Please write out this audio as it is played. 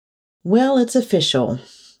Well, it's official.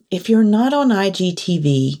 If you're not on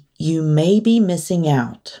IGTV, you may be missing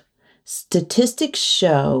out. Statistics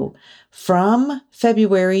show from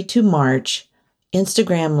February to March,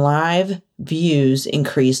 Instagram Live views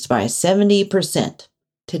increased by 70%.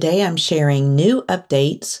 Today I'm sharing new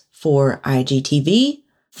updates for IGTV,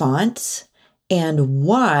 fonts, and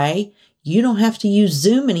why you don't have to use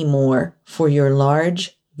Zoom anymore for your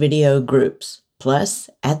large video groups. Plus,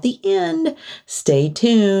 at the end, stay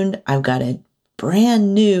tuned. I've got a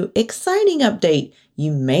brand new, exciting update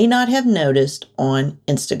you may not have noticed on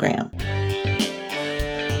Instagram.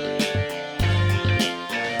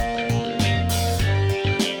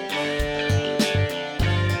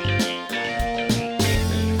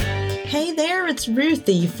 Hey there, it's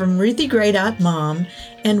Ruthie from RuthieGray.mom,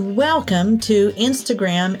 and welcome to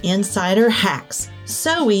Instagram Insider Hacks.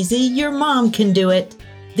 So easy, your mom can do it.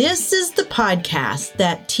 This is the podcast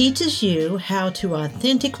that teaches you how to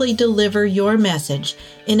authentically deliver your message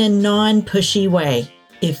in a non-pushy way.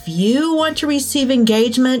 If you want to receive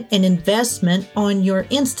engagement and investment on your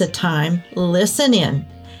Insta time, listen in.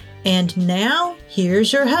 And now,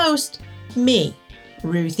 here's your host, me,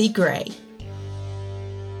 Ruthie Gray.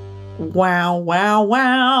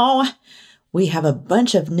 Wow. We have a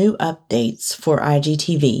bunch of new updates for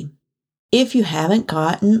IGTV. If you haven't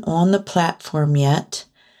gotten on the platform yet,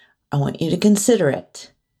 I want you to consider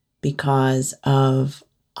it because of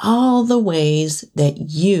all the ways that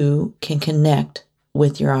you can connect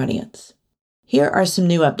with your audience. Here are some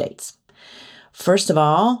new updates. First of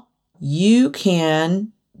all, you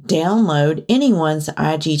can download anyone's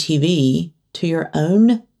IGTV to your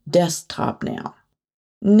own desktop now.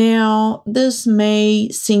 Now, this may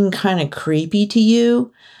seem kind of creepy to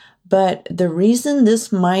you, but the reason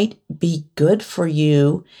this might be good for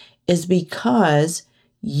you is because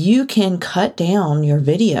you can cut down your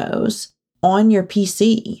videos on your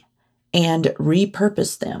PC and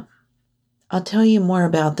repurpose them. I'll tell you more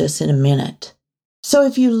about this in a minute. So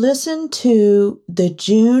if you listen to the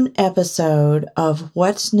June episode of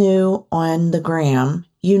What's New on the Gram,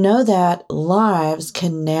 you know that lives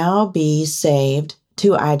can now be saved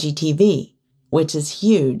to IGTV, which is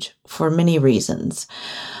huge for many reasons.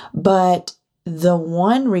 But the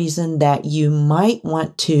one reason that you might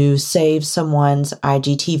want to save someone's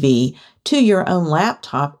IGTV to your own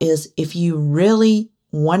laptop is if you really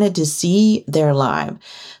wanted to see their live.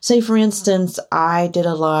 Say, for instance, I did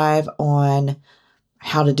a live on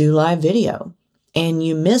how to do live video and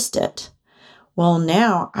you missed it. Well,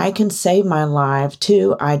 now I can save my live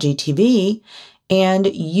to IGTV and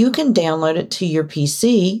you can download it to your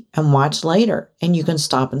PC and watch later, and you can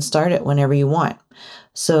stop and start it whenever you want.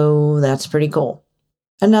 So that's pretty cool.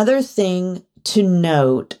 Another thing to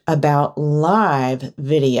note about live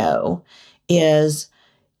video is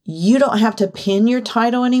you don't have to pin your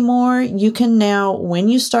title anymore. You can now, when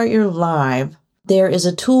you start your live, there is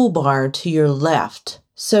a toolbar to your left.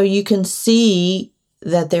 So you can see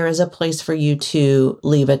that there is a place for you to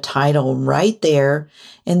leave a title right there.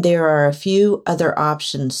 And there are a few other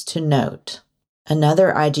options to note.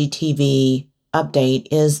 Another IGTV update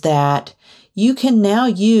is that you can now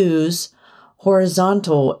use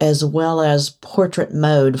horizontal as well as portrait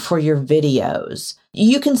mode for your videos.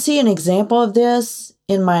 You can see an example of this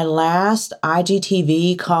in my last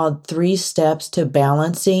IGTV called 3 Steps to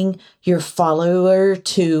Balancing Your Follower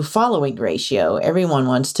to Following Ratio. Everyone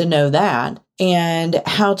wants to know that. And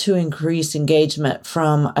how to increase engagement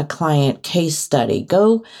from a client case study.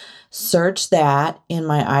 Go search that in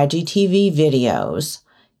my IGTV videos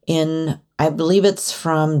I believe it's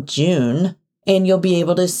from June. And you'll be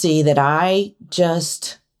able to see that I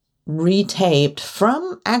just retaped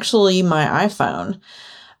from actually my iPhone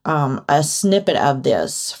a snippet of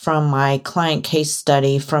this from my client case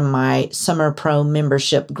study from my Summer Pro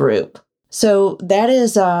membership group. So that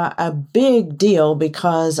is a big deal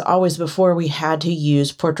because always before we had to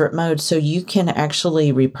use portrait mode. So you can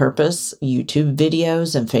actually repurpose YouTube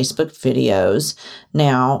videos and Facebook videos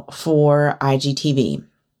now for IGTV.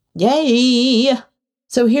 Yay!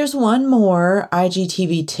 So here's one more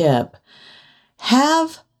IGTV tip.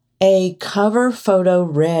 Have a cover photo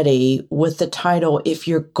ready with the title if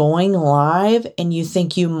you're going live and you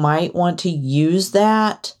think you might want to use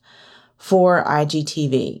that for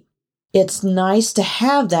IGTV. It's nice to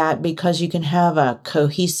have that because you can have a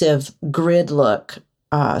cohesive grid look,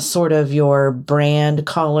 sort of your brand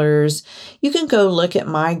colors. You can go look at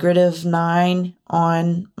my grid of 9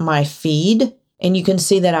 on my feed And you can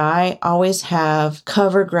see that I always have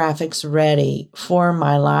cover graphics ready for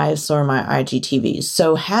my lives or my IGTVs.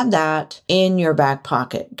 So have that in your back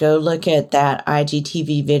pocket. Go look at that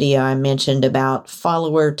IGTV video I mentioned about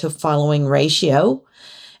follower to following ratio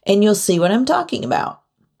and you'll see what I'm talking about.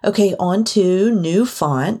 Okay, on to new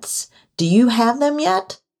fonts. Do you have them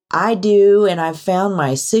yet? I do, and I've found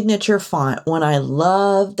my signature font, one I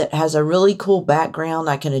love that has a really cool background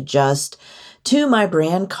I can adjust to my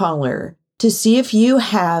brand color. To see if you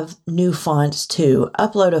have new fonts too,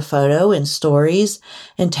 upload a photo in Stories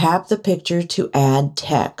and tap the picture to add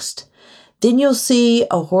text. Then you'll see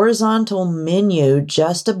a horizontal menu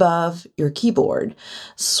just above your keyboard.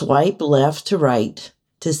 Swipe left to right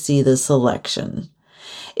to see the selection.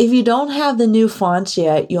 If you don't have the new fonts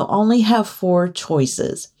yet, you'll only have 4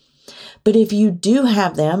 choices. But if you do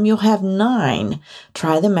have them, you'll have 9.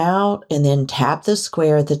 Try them out and then tap the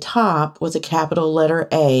square at the top with a capital letter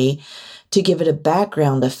A to give it a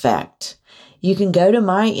background effect. You can go to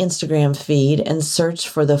my Instagram feed and search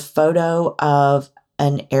for the photo of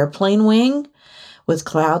an airplane wing with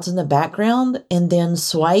clouds in the background, and then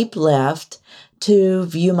swipe left to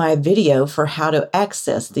view my video for how to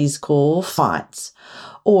access these cool fonts.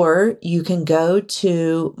 Or you can go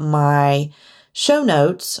to my show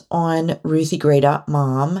notes on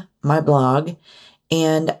ruthiegray.mom, my blog,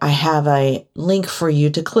 and I have a link for you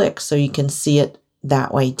to click so you can see it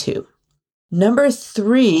that way too. Number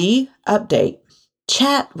 3 update.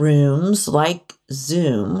 Chat rooms like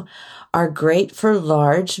Zoom are great for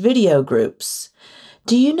large video groups.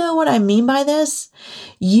 Do you know what I mean by this?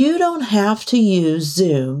 You don't have to use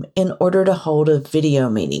Zoom in order to hold a video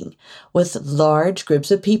meeting. With large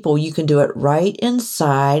groups of people, you can do it right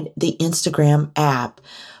inside the Instagram app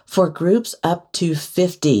for groups up to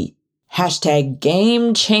 50. Hashtag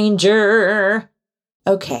game changer.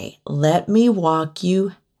 Okay, let me walk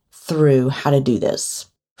you through how to do this.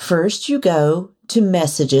 First, you go to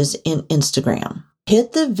Messages in Instagram.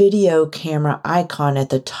 Hit the video camera icon at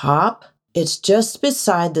the top. It's just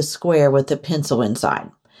beside the square with the pencil inside.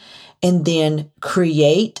 And then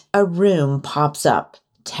Create a Room pops up.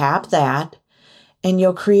 Tap that, and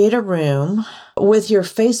you'll create a room with your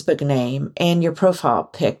Facebook name and your profile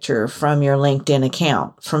picture from your LinkedIn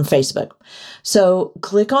account from Facebook. So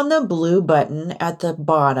click on the blue button at the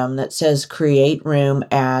bottom that says Create Room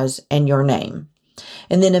As and your name.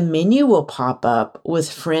 And then a menu will pop up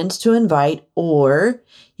with friends to invite, or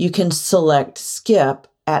you can select Skip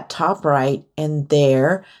at top right, and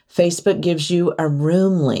there Facebook gives you a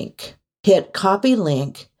room link. Hit Copy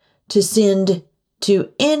Link to send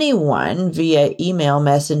to anyone via email,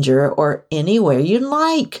 messenger, or anywhere you'd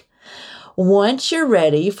like. Once you're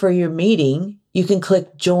ready for your meeting, you can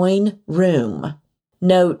click Join Room.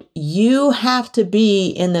 Note, you have to be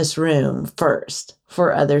in this room first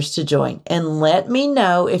for others to join. And let me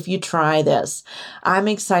know if you try this. I'm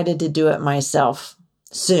excited to do it myself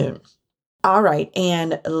soon. All right,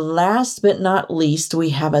 and last but not least, we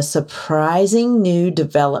have a surprising new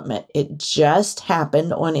development. It just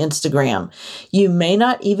happened on Instagram. You may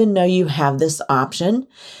not even know you have this option,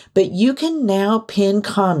 but you can now pin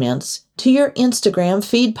comments to your Instagram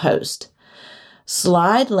feed post.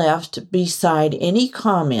 Slide left beside any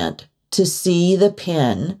comment to see the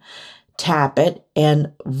pin, tap it,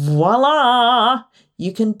 and voila!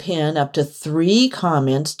 You can pin up to 3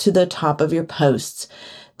 comments to the top of your posts.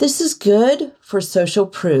 This is good for social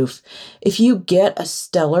proof. If you get a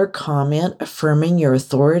stellar comment affirming your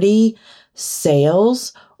authority,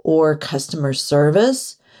 sales, or customer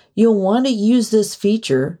service, you'll want to use this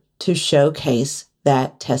feature to showcase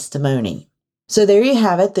that testimony. So there you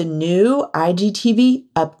have it, the new IGTV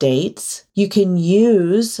updates. You can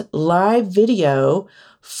use live video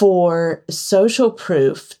for social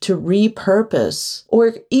proof to repurpose,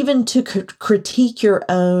 or even to critique your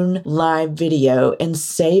own live video and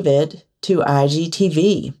save it to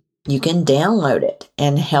IGTV. You can download it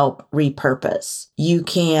and help repurpose. You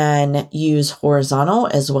can use horizontal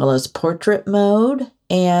as well as portrait mode,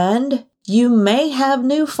 and you may have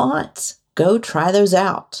new fonts. Go try those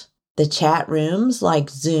out. The chat rooms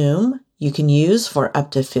like Zoom, you can use for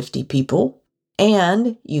up to 50 people.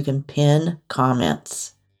 And you can pin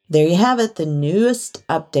comments. There you have it, the newest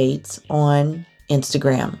updates on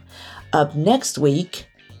Instagram. Up next week,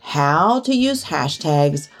 how to use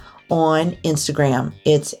hashtags on Instagram.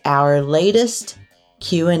 It's our latest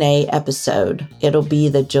Q&A episode. It'll be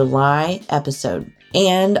the July episode.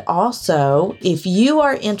 And also, if you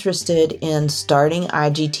are interested in starting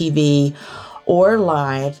IGTV or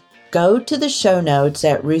live, go to the show notes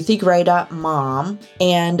at ruthiegray.mom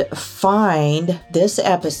and find this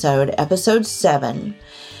episode, episode 7,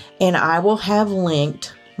 and I will have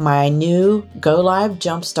linked my new Go Live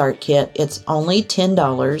Jumpstart Kit. It's only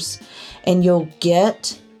 $10, and you'll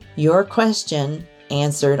get your question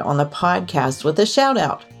answered on the podcast with a shout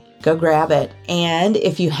out. Go grab it. And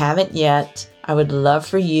if you haven't yet, I would love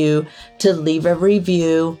for you to leave a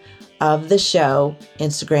review of the show,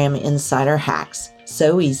 Instagram Insider Hacks.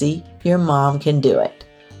 So easy, your mom can do it.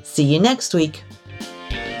 See you next week.